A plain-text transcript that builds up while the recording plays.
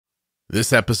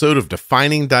This episode of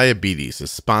Defining Diabetes is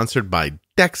sponsored by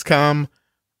Dexcom,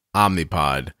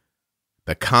 Omnipod,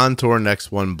 the Contour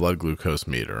Next 1 blood glucose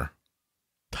meter,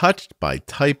 Touched by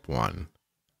Type 1,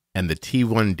 and the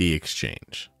T1D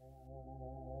exchange.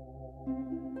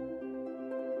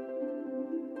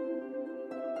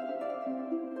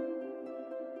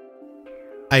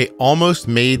 I almost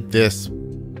made this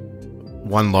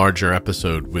one larger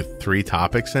episode with 3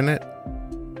 topics in it,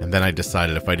 and then I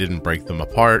decided if I didn't break them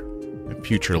apart,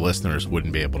 future listeners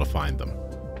wouldn't be able to find them.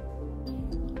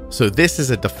 So this is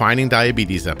a Defining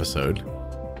Diabetes episode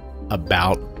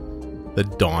about the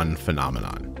dawn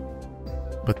phenomenon.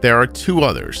 But there are 2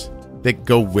 others that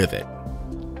go with it.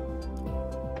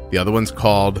 The other one's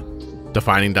called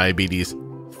Defining Diabetes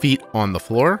Feet on the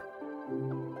Floor.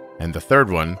 And the third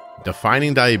one,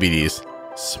 Defining Diabetes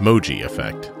Smoji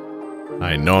Effect.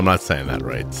 I know I'm not saying that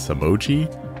right. Smoji?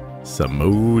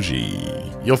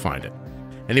 Smoji. You'll find it.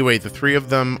 Anyway, the 3 of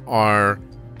them are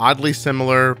oddly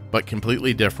similar, but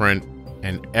completely different,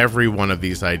 and every one of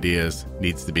these ideas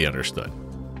needs to be understood.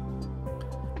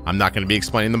 I'm not going to be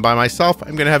explaining them by myself.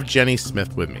 I'm going to have Jenny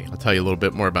Smith with me. I'll tell you a little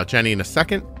bit more about Jenny in a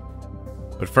second.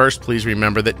 But first, please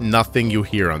remember that nothing you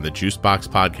hear on the Juicebox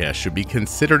Podcast should be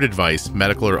considered advice,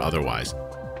 medical or otherwise.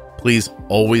 Please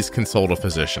always consult a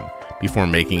physician before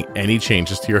making any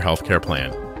changes to your healthcare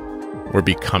plan or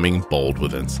becoming bold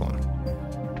with insulin.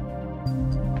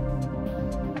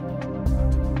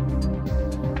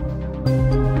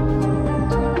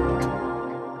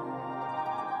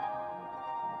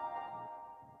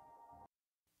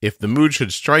 If the mood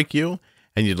should strike you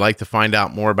and you'd like to find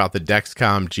out more about the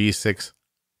Dexcom G6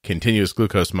 continuous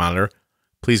glucose monitor,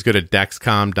 please go to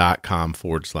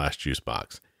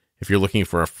dexcom.com/juicebox. If you're looking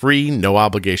for a free,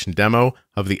 no-obligation demo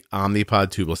of the Omnipod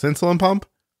tubeless insulin pump,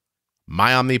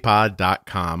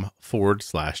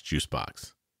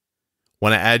 myomnipod.com/juicebox.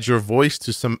 Want to add your voice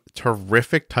to some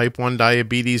terrific type 1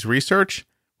 diabetes research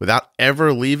without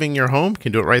ever leaving your home?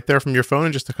 Can do it right there from your phone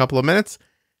in just a couple of minutes.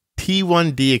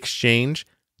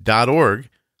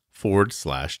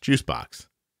 T1DExchange.org/juicebox.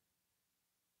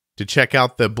 To check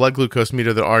out the blood glucose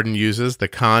meter that Arden uses, the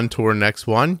Contour Next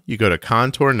 1, you go to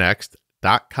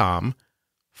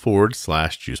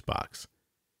contournext.com/juicebox.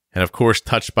 And of course,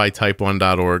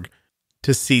 touchedbytype1.org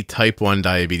to see type 1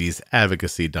 diabetes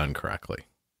advocacy done correctly.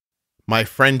 My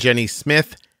friend Jenny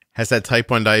Smith has had type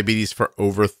 1 diabetes for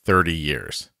over 30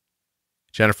 years.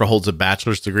 Jennifer holds a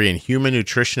bachelor's degree in human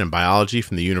nutrition and biology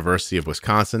from the University of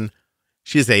Wisconsin.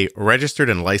 She is a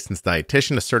registered and licensed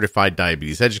dietitian, a certified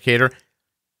diabetes educator,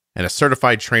 and a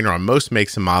certified trainer on most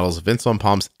makes and models of insulin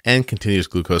pumps and continuous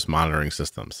glucose monitoring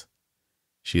systems.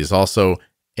 She is also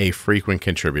a frequent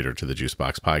contributor to the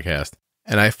Juicebox Podcast,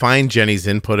 and I find Jenny's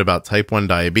input about type 1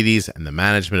 diabetes and the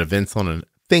management of insulin and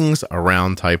things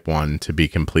around type 1 to be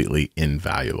completely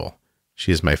invaluable.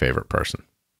 She is my favorite person.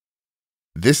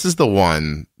 This is the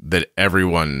one that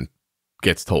everyone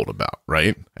gets told about,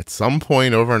 right? At some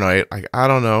point overnight, like, I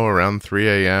don't know, around 3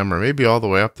 a.m. or maybe all the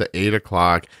way up to 8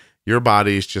 o'clock, your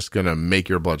body's just going to make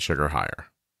your blood sugar higher.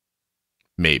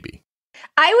 Maybe.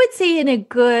 I would say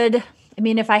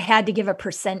if I had to give a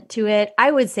percent to it,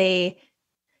 I would say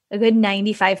a good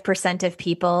 95% of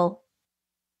people,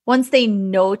 once they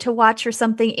know to watch for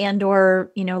something and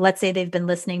or, let's say they've been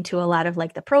listening to a lot of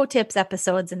like the pro tips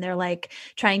episodes and they're like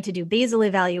trying to do basal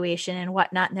evaluation and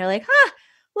whatnot. And they're like,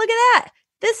 look at that.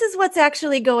 This is what's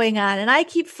actually going on. And I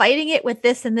keep fighting it with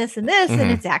this and this and this. Mm-hmm.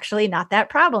 And it's actually not that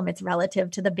problem. It's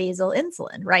relative to the basal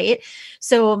insulin, right?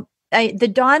 So the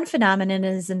dawn phenomenon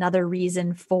is another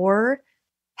reason for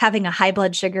having a high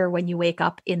blood sugar when you wake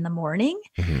up in the morning.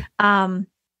 Mm-hmm.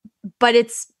 But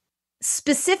it's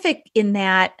specific in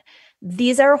that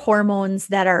these are hormones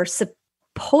that are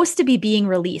supposed to be being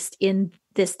released in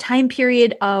this time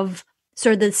period of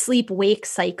sort of the sleep-wake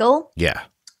cycle. Yeah.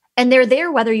 And they're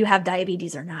there whether you have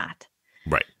diabetes or not.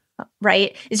 Right.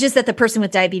 Right. It's just that the person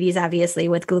with diabetes, obviously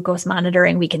with glucose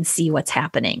monitoring, we can see what's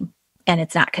happening and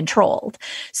it's not controlled.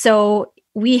 So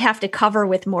we have to cover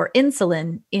with more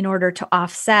insulin in order to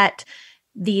offset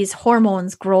these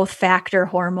hormones, growth factor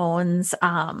hormones,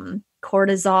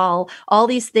 cortisol, all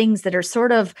these things that are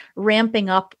sort of ramping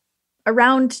up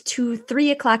around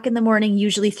 2-3 o'clock in the morning,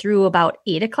 usually through about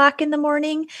 8 o'clock in the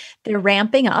morning. They're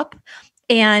ramping up.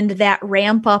 And that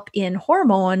ramp up in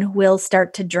hormone will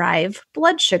start to drive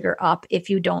blood sugar up if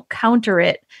you don't counter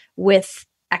it with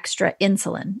extra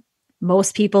insulin.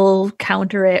 Most people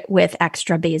counter it with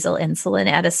extra basal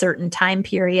insulin at a certain time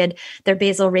period. Their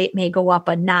basal rate may go up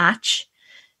a notch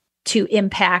to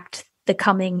impact the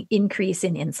coming increase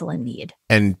in insulin need.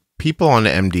 And people on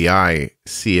MDI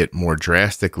see it more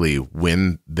drastically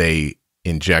when they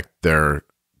inject their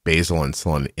basal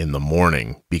insulin in the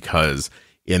morning, because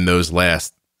in those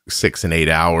last 6 and 8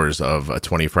 hours of a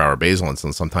 24-hour basal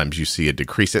insulin, sometimes you see a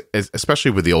decrease,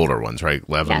 especially with the older ones, right?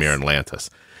 Levemir and Lantus.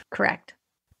 Correct.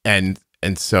 And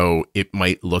so it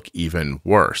might look even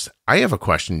worse. I have a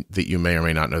question that you may or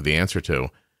may not know the answer to.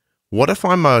 What if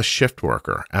I'm a shift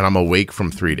worker and I'm awake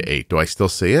from 3 to 8? Do I still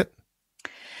see it?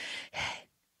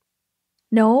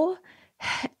 No.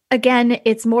 Again,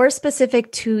 it's more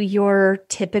specific to your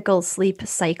typical sleep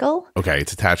cycle. Okay,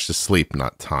 it's attached to sleep,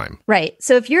 not time. Right.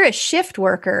 So if you're a shift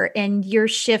worker and your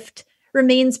shift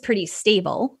remains pretty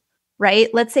stable, right?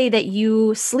 Let's say that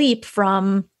you sleep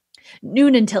from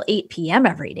noon until 8 p.m.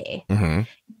 every day. Mm-hmm.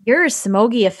 Your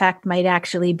smogy effect might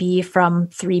actually be from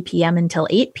 3 p.m. until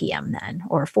 8 p.m. then,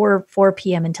 or 4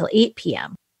 p.m. until 8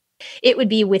 p.m. It would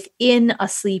be within a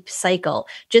sleep cycle,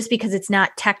 just because it's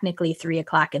not technically 3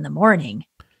 o'clock in the morning.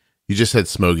 You just said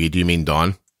smogy. Do you mean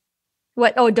dawn?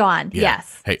 What? Oh, dawn. Yeah.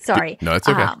 Yes. Hey, sorry. No, it's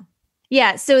okay.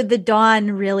 Yeah. So the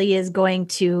dawn really is going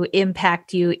to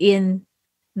impact you in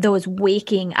those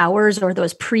waking hours, or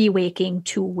those pre-waking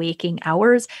to waking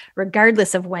hours,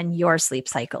 regardless of when your sleep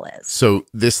cycle is. So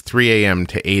this 3 a.m.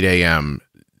 to 8 a.m.,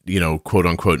 quote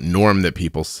unquote norm that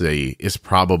people see is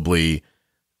probably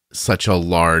such a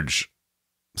large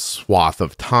swath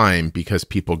of time because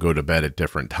people go to bed at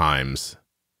different times.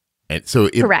 And so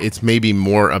it's maybe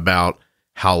more about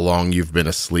how long you've been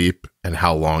asleep and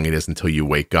how long it is until you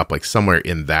wake up, like somewhere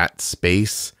in that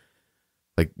space.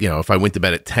 Like, if I went to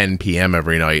bed at 10 p.m.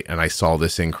 every night and I saw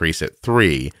this increase at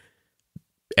 3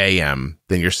 a.m.,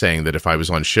 then you're saying that if I was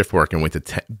on shift work and went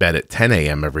to bed at 10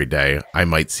 a.m. every day, I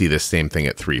might see this same thing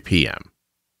at 3 p.m.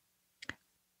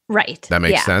 Right. That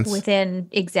makes sense? Within,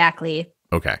 exactly.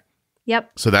 Okay.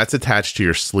 Yep. So that's attached to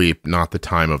your sleep, not the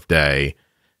time of day.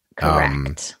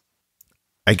 Correct.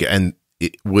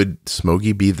 Would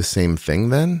smogy be the same thing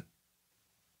then?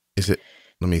 Is it?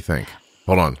 Let me think.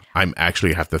 Hold on. I'm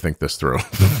actually have to think this through.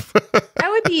 That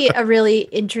would be a really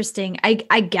interesting,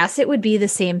 I guess it would be the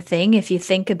same thing if you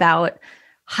think about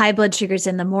high blood sugars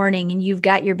in the morning and you've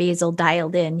got your basal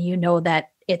dialed in, you know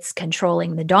that it's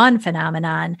controlling the dawn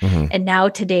phenomenon. Mm-hmm. And now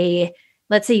today,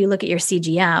 let's say you look at your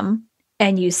CGM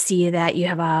and you see that you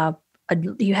have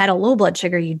you had a low blood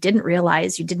sugar, you didn't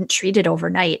realize, you didn't treat it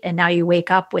overnight, and now you wake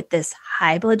up with this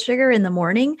high blood sugar in the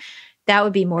morning. That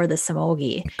would be more the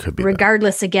smogy,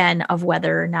 regardless again of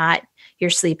whether or not you're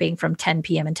sleeping from 10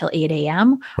 p.m. until 8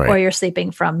 a.m. Right. or you're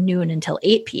sleeping from noon until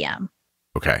 8 p.m.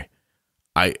 Okay.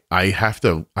 I have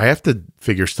to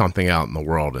figure something out in the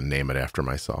world and name it after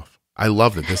myself. I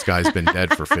love that this guy's been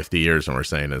dead for 50 years and we're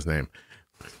saying his name.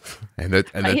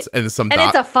 It's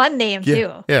a fun name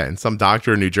too. Yeah, and some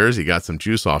doctor in New Jersey got some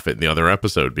juice off it in the other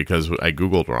episode because I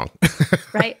Googled wrong.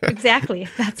 Right, exactly.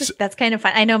 That's kind of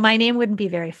fun. I know my name wouldn't be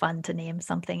very fun to name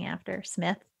something after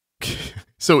Smith.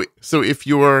 So if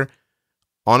you're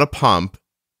on a pump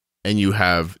and you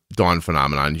have dawn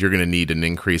phenomenon, you're going to need an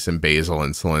increase in basal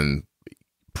insulin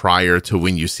prior to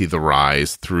when you see the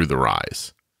rise through the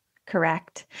rise.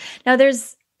 Correct. Now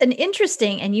there's an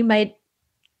interesting, and you might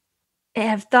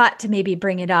have thought to maybe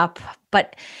bring it up,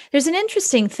 but there's an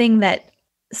interesting thing that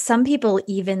some people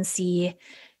even see.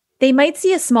 They might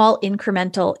see a small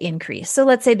incremental increase. So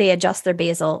let's say they adjust their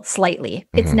basal slightly.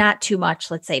 Mm-hmm. It's not too much.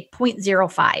 Let's say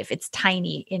 0.05. It's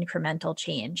tiny incremental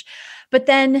change. But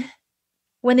then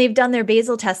when they've done their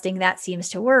basal testing, that seems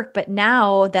to work. But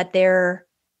now that they're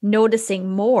noticing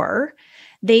more,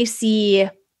 they see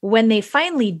when they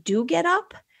finally do get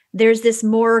up, there's this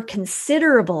more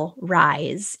considerable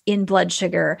rise in blood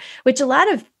sugar, which a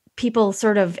lot of people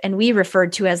sort of, and we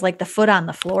referred to as like the foot on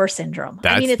the floor syndrome.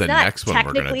 That's it's the not next one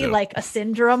technically like a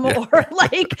syndrome or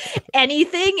like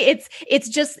anything.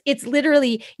 It's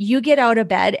literally you get out of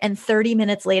bed and 30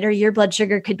 minutes later, your blood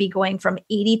sugar could be going from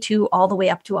 82 all the way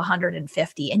up to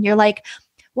 150. And you're like,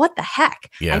 what the heck?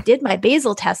 Yeah. I did my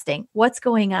basal testing. What's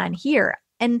going on here?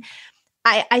 And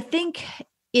I think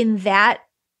in that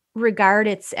regard,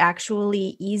 it's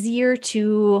actually easier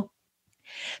to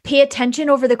pay attention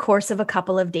over the course of a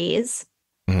couple of days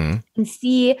mm-hmm. and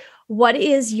see what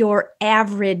is your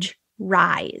average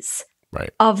rise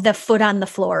of the foot on the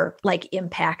floor like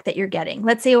impact that you're getting.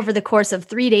 Let's say over the course of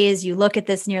 3 days, you look at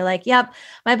this and you're like, yep,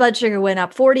 my blood sugar went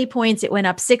up 40 points. It went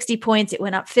up 60 points. It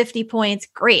went up 50 points.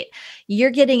 Great.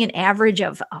 You're getting an average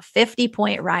of a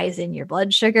 50-point rise in your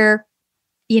blood sugar,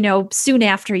 soon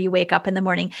after you wake up in the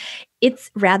morning.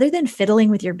 It's rather than fiddling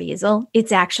with your basal,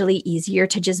 it's actually easier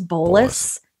to just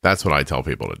bolus. That's what I tell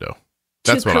people to do.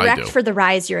 That's what I do. To correct for the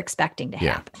rise you're expecting to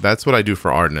happen. That's what I do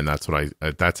for Arden, and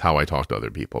that's how I talk to other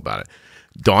people about it.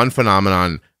 Dawn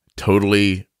phenomenon,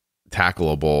 totally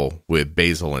tackleable with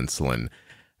basal insulin.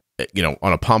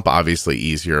 on a pump, obviously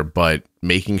easier, but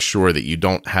making sure that you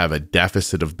don't have a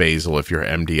deficit of basal if you're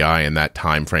MDI in that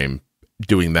time frame,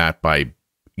 doing that by,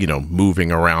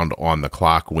 moving around on the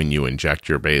clock when you inject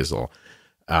your basal.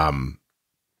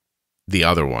 The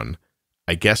other one,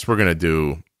 I guess we're going to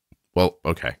do, well,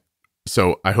 okay.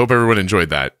 So I hope everyone enjoyed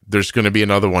that. There's going to be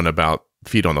another one about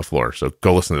feet on the floor, so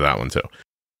go listen to that one too.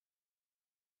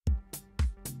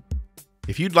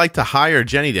 If you'd like to hire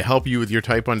Jenny to help you with your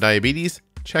type 1 diabetes,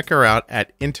 check her out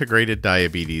at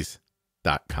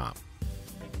integrateddiabetes.com.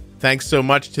 Thanks so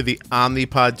much to the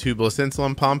Omnipod tubeless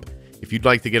insulin pump. If you'd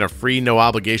like to get a free, no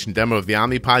obligation demo of the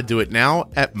Omnipod, do it now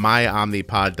at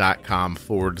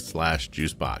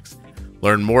myomnipod.com/juicebox.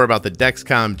 Learn more about the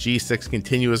Dexcom G6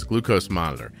 continuous glucose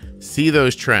monitor. See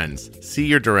those trends, see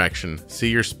your direction, see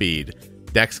your speed.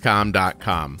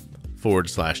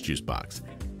 Dexcom.com/juicebox.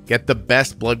 Get the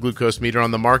best blood glucose meter on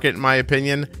the market, in my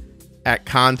opinion, at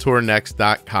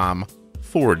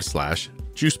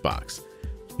contournext.com/juicebox.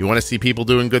 You want to see people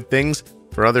doing good things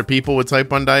for other people with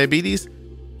type 1 diabetes?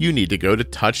 You need to go to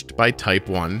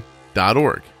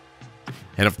touchedbytype1.org.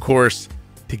 And of course,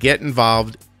 to get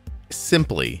involved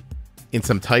simply in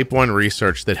some type 1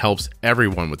 research that helps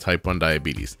everyone with type 1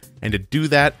 diabetes, and to do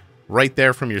that right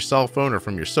there from your cell phone or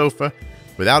from your sofa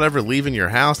without ever leaving your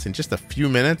house in just a few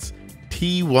minutes,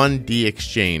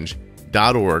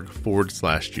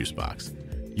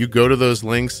 t1dexchange.org/juicebox. You go to those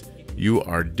links, you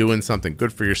are doing something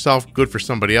good for yourself, good for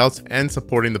somebody else, and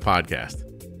supporting the podcast.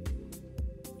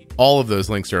 All of those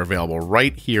links are available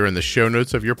right here in the show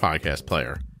notes of your podcast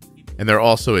player, and they're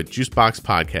also at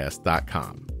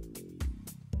juiceboxpodcast.com.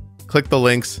 Click the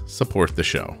links, support the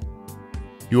show.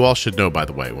 You all should know, by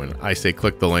the way, when I say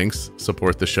click the links,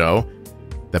 support the show,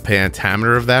 the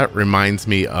pentameter of that reminds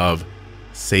me of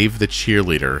Save the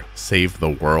Cheerleader, Save the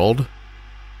World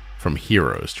from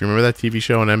Heroes. Do you remember that TV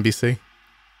show on NBC?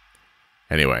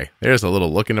 Anyway, there's a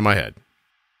little look into my head.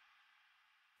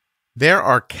 There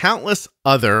are countless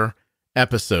other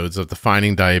episodes of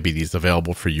Defining Diabetes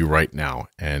available for you right now,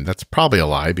 and that's probably a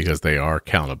lie because they are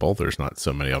countable. There's not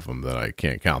so many of them that I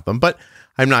can't count them, but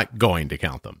I'm not going to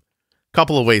count them.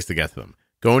 Couple of ways to get to them.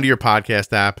 Go into your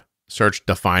podcast app, search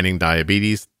Defining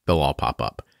Diabetes, they'll all pop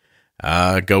up.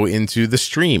 Go into the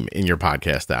stream in your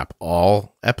podcast app.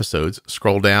 All episodes,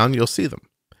 scroll down, you'll see them.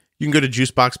 You can go to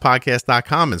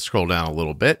juiceboxpodcast.com and scroll down a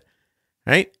little bit,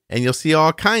 right? And you'll see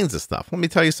all kinds of stuff. Let me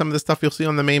tell you some of the stuff you'll see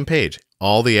on the main page.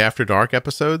 All the After Dark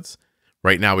episodes.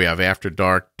 Right now we have After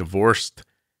Dark Divorced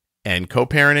and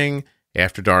Co-Parenting,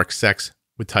 After Dark Sex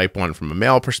with Type 1 from a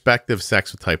male perspective,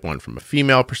 Sex with Type 1 from a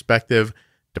female perspective,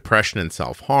 Depression and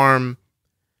Self-Harm,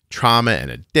 Trauma and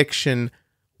Addiction,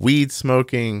 Weed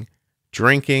Smoking,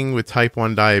 Drinking with Type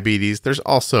 1 Diabetes. There's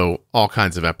also all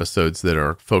kinds of episodes that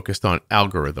are focused on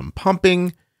algorithm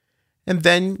pumping. And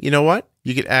then, you know what?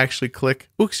 You could actually click,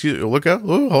 hold on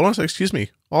a second, excuse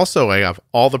me. Also, I have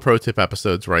all the pro tip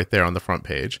episodes right there on the front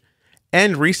page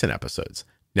and recent episodes.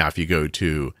 Now, if you go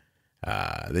to,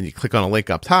 then you click on a link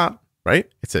up top, right?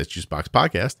 It says Juicebox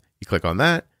Podcast. You click on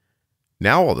that.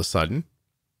 Now, all of a sudden,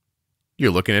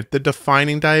 you're looking at the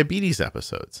Defining Diabetes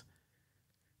episodes.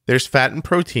 There's fat and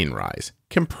protein rise,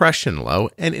 compression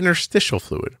low, and interstitial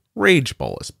fluid, rage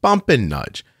bolus, bump and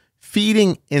nudge,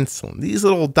 feeding insulin. These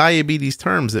little diabetes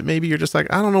terms that maybe you're just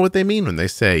like, I don't know what they mean when they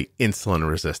say insulin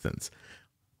resistance.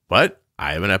 But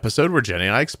I have an episode where Jenny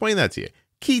and I explain that to you.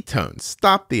 Ketones,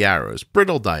 stop the arrows,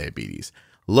 brittle diabetes,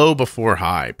 low before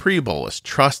high, pre-bolus,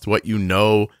 trust what you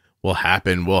know will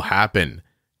happen.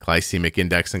 Glycemic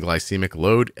index and glycemic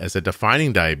load as a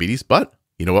defining diabetes, but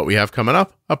you know what we have coming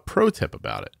up? A pro tip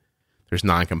about it. There's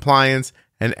non-compliance,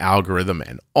 an algorithm,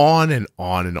 and on and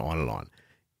on and on and on.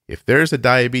 If there's a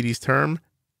diabetes term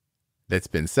that's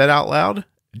been said out loud,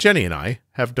 Jenny and I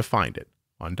have defined it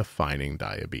on Defining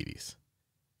Diabetes.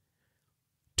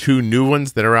 2 new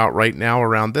ones that are out right now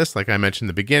around this, like I mentioned in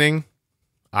the beginning,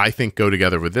 I think go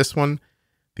together with this one.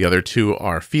 The other 2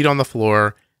 are Feet on the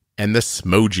Floor and the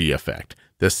Smoji Effect.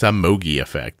 The Samogi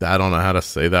Effect. I don't know how to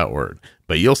say that word,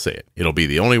 but you'll say it. It'll be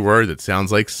the only word that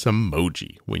sounds like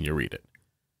Samoji when you read it.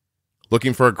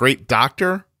 Looking for a great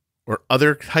doctor or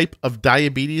other type of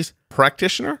diabetes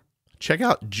practitioner? Check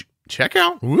out,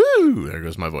 woo, there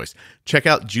goes my voice. Check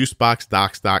out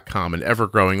juiceboxdocs.com, an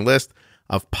ever-growing list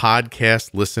of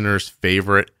podcast listeners'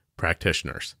 favorite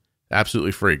practitioners.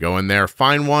 Absolutely free. Go in there,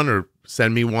 find one, or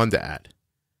send me one to add.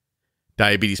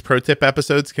 Diabetes Pro Tip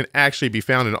episodes can actually be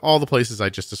found in all the places I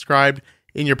just described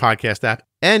in your podcast app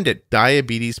and at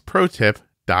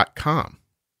diabetesprotip.com.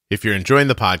 If you're enjoying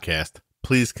the podcast,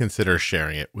 please consider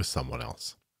sharing it with someone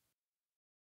else.